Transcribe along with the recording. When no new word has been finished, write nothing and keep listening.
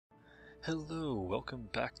Hello, welcome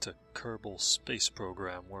back to Kerbal Space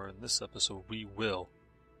Program, where in this episode we will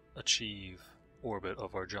achieve orbit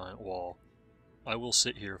of our giant wall. I will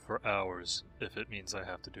sit here for hours if it means I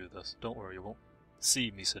have to do this. Don't worry, you won't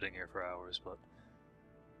see me sitting here for hours, but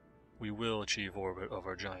we will achieve orbit of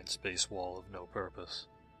our giant space wall of no purpose.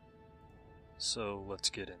 So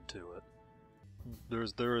let's get into it.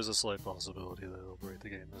 There is a slight possibility that it'll break the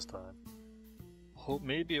game this time. Hope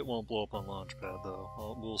maybe it won't blow up on Launchpad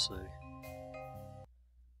though. We'll see.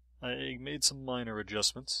 I made some minor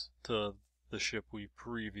adjustments to the ship we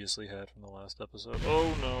previously had from the last episode.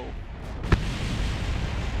 Oh no!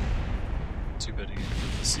 Too bad you didn't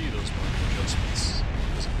get to see those minor adjustments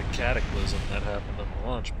because of the cataclysm that happened on the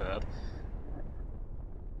launch pad.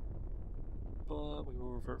 But we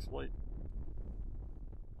will revert flight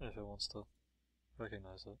if it wants to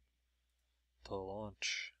recognize it. To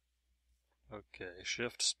launch. Okay,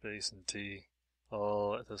 shift, space, and T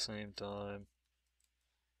all at the same time.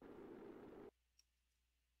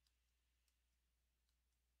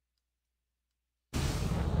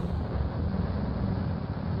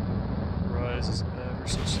 Rises ever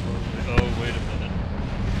so slowly. Oh, wait a minute.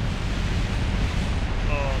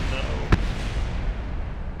 Oh no.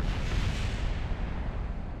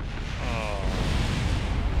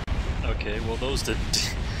 Oh. Okay, well those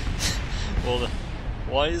didn't. Well,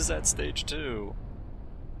 why is that stage 2?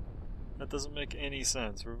 That doesn't make any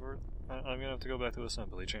sense. Revert. I'm gonna have to go back to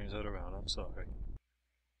assembly, change that around. I'm sorry.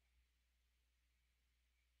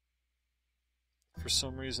 For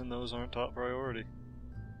some reason, those aren't top priority.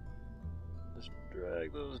 Just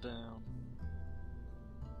drag those down.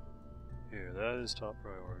 Here, that is top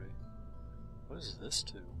priority. What is this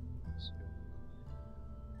to?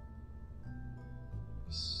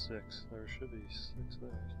 6. There should be 6 there.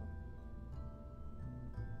 So.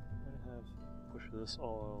 I have push this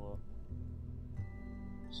all up,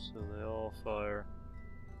 so they all fire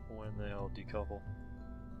when they all decouple.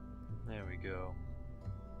 There we go.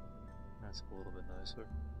 That's a little bit nicer.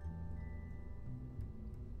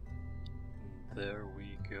 And there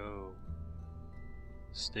we go.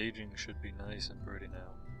 Staging should be nice and pretty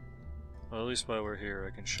now. Well, at least while we're here,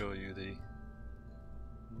 I can show you the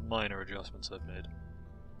minor adjustments I've made.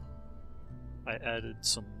 I added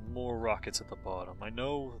some more rockets at the bottom. I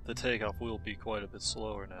know the takeoff will be quite a bit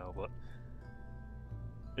slower now, but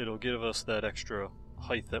it'll give us that extra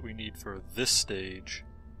height that we need for this stage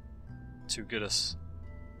to get us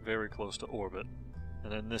very close to orbit,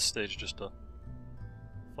 and then this stage just to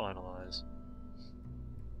finalize.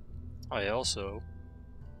 I also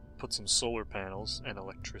put some solar panels and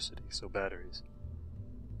electricity, so batteries,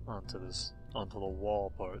 onto the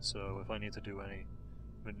wall part, so if I need to do any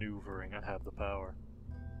maneuvering, I have the power.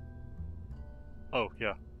 Oh,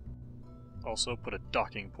 yeah. Also put a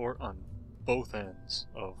docking port on both ends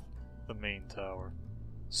of the main tower.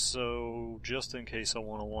 So, just in case I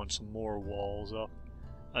want to launch some more walls up,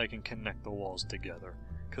 I can connect the walls together.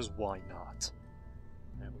 'Cause why not?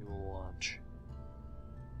 And we will launch.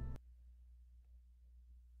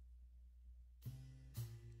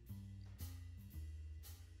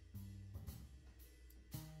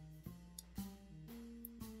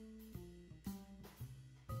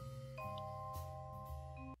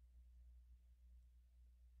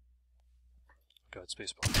 God,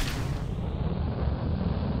 spacebar.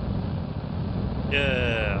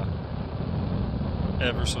 Yeah!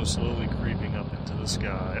 Ever so slowly creeping up into the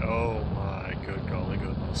sky. Oh my good golly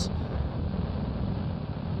goodness.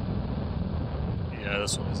 Yeah,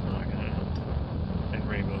 this one is not gonna end in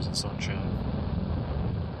rainbows and sunshine.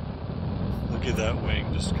 Look at that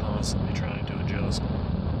wing just constantly trying to adjust.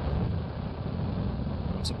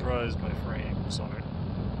 I'm surprised my frames aren't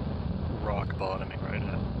rock bottoming right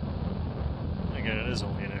now. Again, it is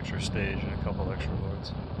only an extra stage and a couple extra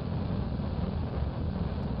boards.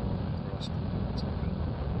 That's not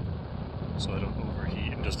good. So I don't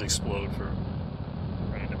overheat and just explode for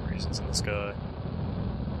random reasons in the sky.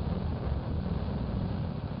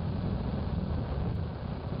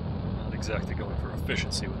 Not exactly going for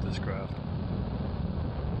efficiency with this craft.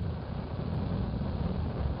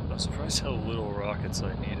 I'm surprised how little rockets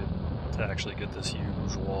I needed to actually get this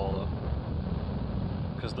huge wall up.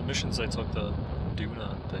 Because the missions I took to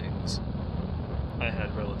Duna and things, I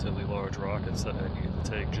had relatively large rockets that I needed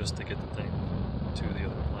to take just to get the thing to the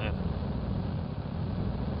other planet.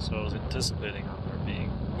 So I was anticipating on there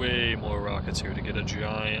being way more rockets here to get a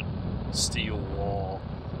giant steel wall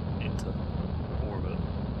into orbit.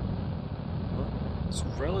 But it's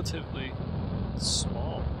relatively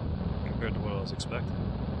small compared to what I was expecting.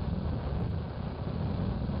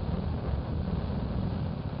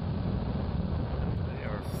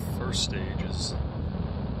 First stage is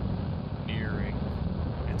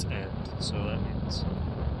So that means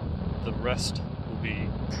the rest will be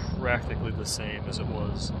practically the same as it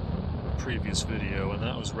was the previous video, and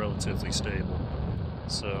that was relatively stable.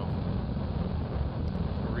 So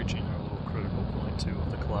we're reaching our little critical point too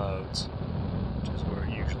of the clouds, which is where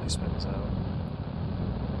it usually spins out.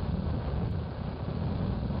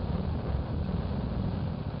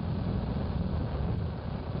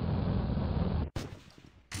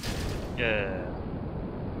 Yeah.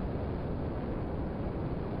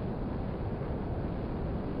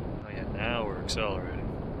 Oh yeah, now we're accelerating.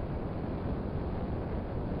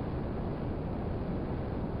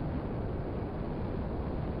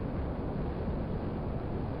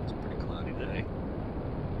 It's a pretty cloudy day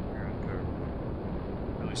here in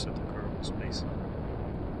Kerbal. At least at the Kerbal Space Center.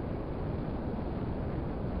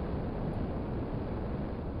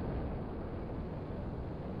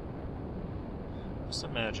 Just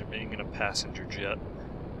imagine being in a passenger jet,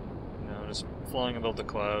 you know, just flying above the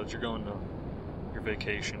clouds. You're going to your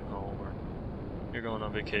vacation home, or you're going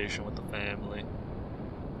on vacation with the family,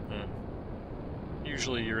 and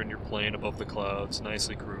usually you're in your plane above the clouds,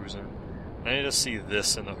 nicely cruising, and you just see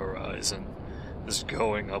this in the horizon, just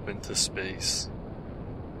going up into space.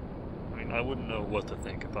 I mean, I wouldn't know what to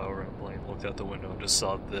think if I were in a plane, looked out the window, and just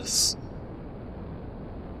saw this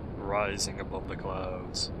rising above the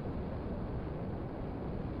clouds.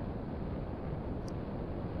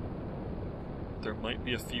 There might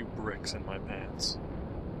be a few bricks in my pants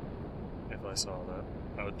if I saw that.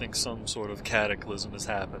 I would think some sort of cataclysm has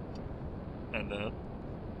happened, and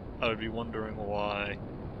I would be wondering why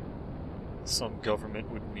some government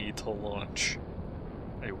would need to launch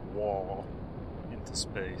a wall into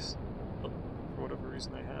space. But for whatever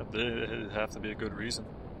reason it'd have to be a good reason.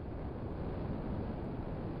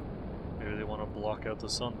 Maybe they want to block out the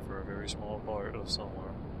sun for a very small part of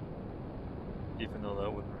somewhere. Even though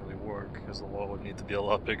that wouldn't really work, because the wall would need to be a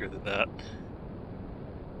lot bigger than that.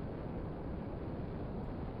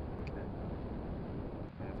 Okay.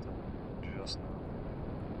 I have to adjust now.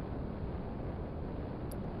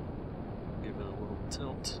 Give it a little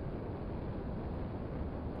tilt.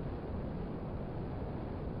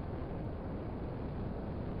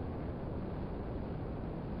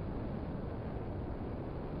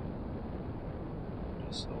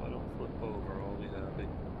 Just so I don't flip over, I'll be happy.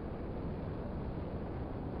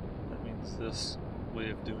 This way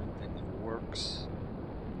of doing things works.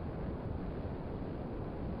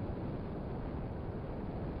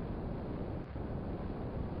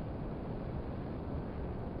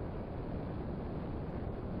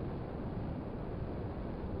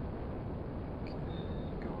 Okay,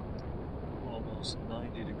 going through almost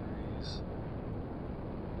 90 degrees.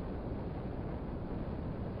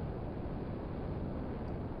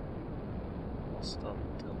 I'll stop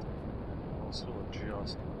tilting. I'll still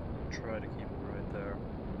adjust. Try to keep it right there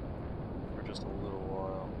for just a little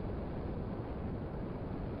while.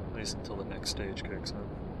 At least until the next stage kicks in.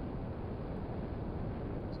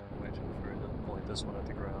 So I'm way too afraid to point this one at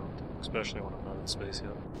the ground, especially when I'm not in space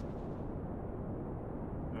yet.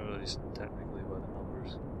 Or at least technically by the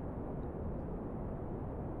numbers.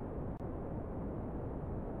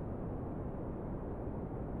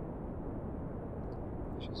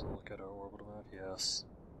 Let's just look at our orbital map. Yes.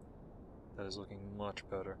 That is looking much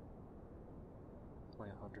better.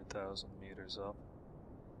 Only 100,000 meters up.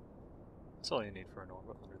 That's all you need for an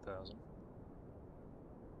orbit, 100,000.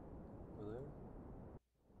 Over there.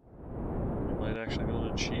 We might actually be able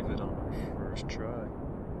to achieve it on our first try.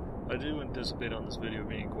 I do anticipate on this video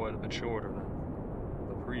being quite a bit shorter than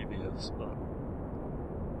the previous, but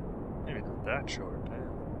maybe not that short, damn.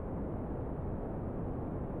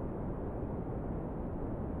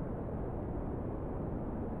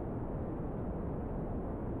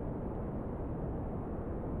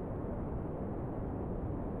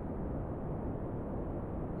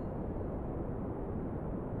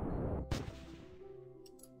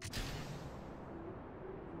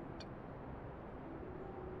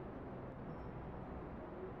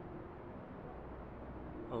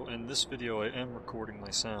 Oh, in this video I am recording my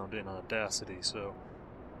sound in Audacity, so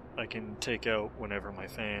I can take out whenever my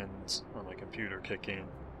fans on my computer kick in.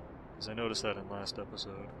 Because I noticed that in last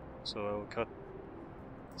episode, so I will cut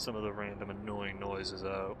some of the random annoying noises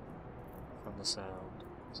out from the sound,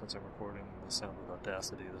 since I'm recording the sound with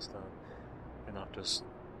Audacity this time, and not just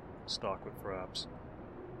stock with fraps.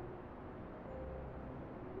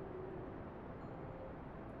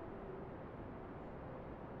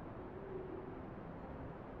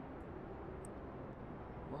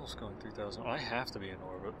 Almost going 3,000. I have to be in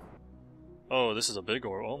orbit. Oh, this is a big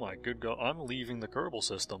orbit. Oh my good god. I'm leaving the Kerbal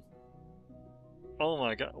system. Oh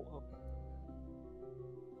my god.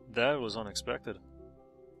 That was unexpected.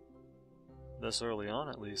 This early on,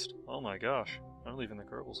 at least. Oh my gosh, I'm leaving the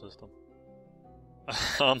Kerbal system.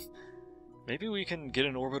 Maybe we can get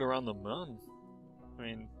an orbit around the Mun. I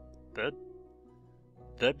mean,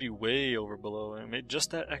 that'd be way over below. I mean,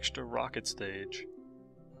 just that extra rocket stage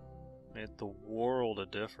made the world a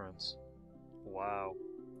difference. Wow.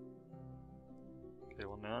 Okay,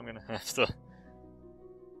 well now I'm gonna have to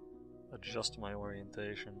adjust my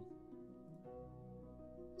orientation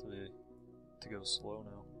to go slow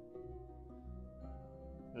now.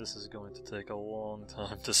 This is going to take a long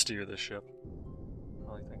time to steer the ship.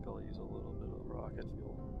 I think I'll use a little bit of rocket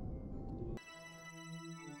fuel.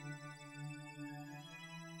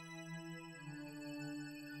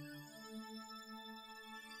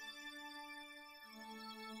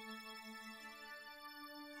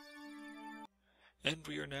 And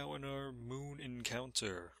we are now in our moon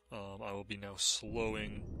encounter. I will be now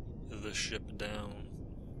slowing the ship down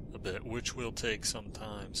a bit, which will take some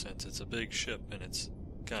time since it's a big ship and it's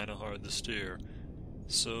kinda hard to steer.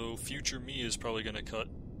 So future me is probably gonna cut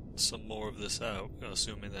some more of this out,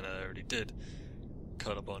 assuming that I already did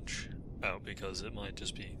cut a bunch out, because it might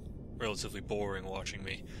just be relatively boring watching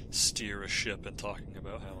me steer a ship and talking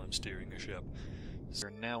about how I'm steering a ship. So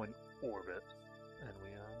we're now in orbit, and we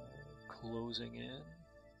are closing in.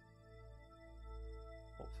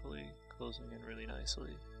 Hopefully closing in really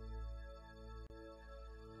nicely.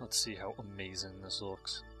 Let's see how amazing this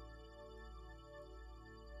looks.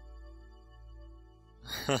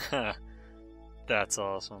 That's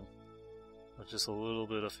awesome. With just a little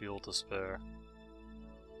bit of fuel to spare.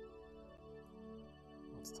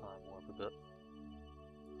 Let's time warp a bit.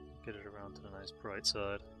 Get it around to the nice bright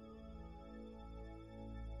side.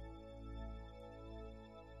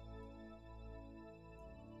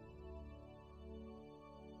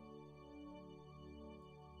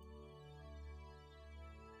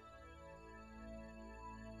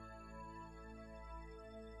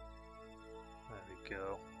 There we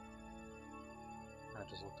go. That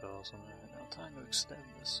just looked awesome. Alright, now time to extend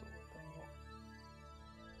this solar panel.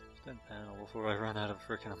 Extend panel before I run out of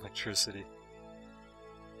freaking electricity.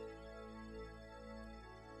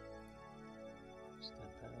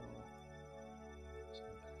 Extend panel.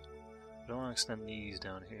 Extend panel. I don't want to extend these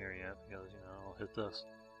down here yet because, you know, I'll hit this.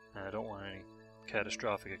 And I don't want any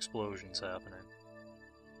catastrophic explosions happening.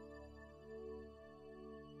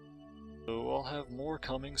 So I'll have more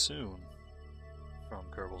coming soon from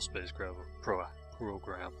Kerbal Space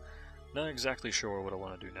Program. Not exactly sure what I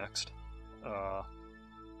want to do next. I'll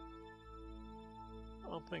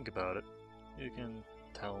think about it. You can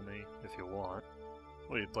tell me if you want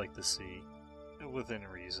what you'd like to see within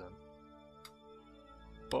reason.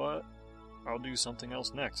 But I'll do something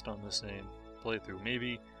else next on the same playthrough.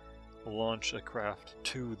 Maybe launch a craft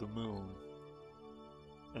to the moon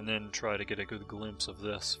and then try to get a good glimpse of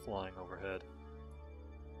this flying overhead.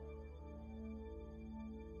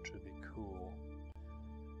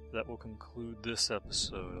 That will conclude this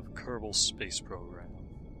episode of Kerbal Space Program.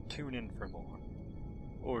 Tune in for more.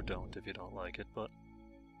 Or don't if you don't like it, but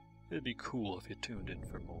it'd be cool if you tuned in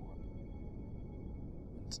for more.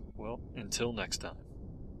 Well, until next time.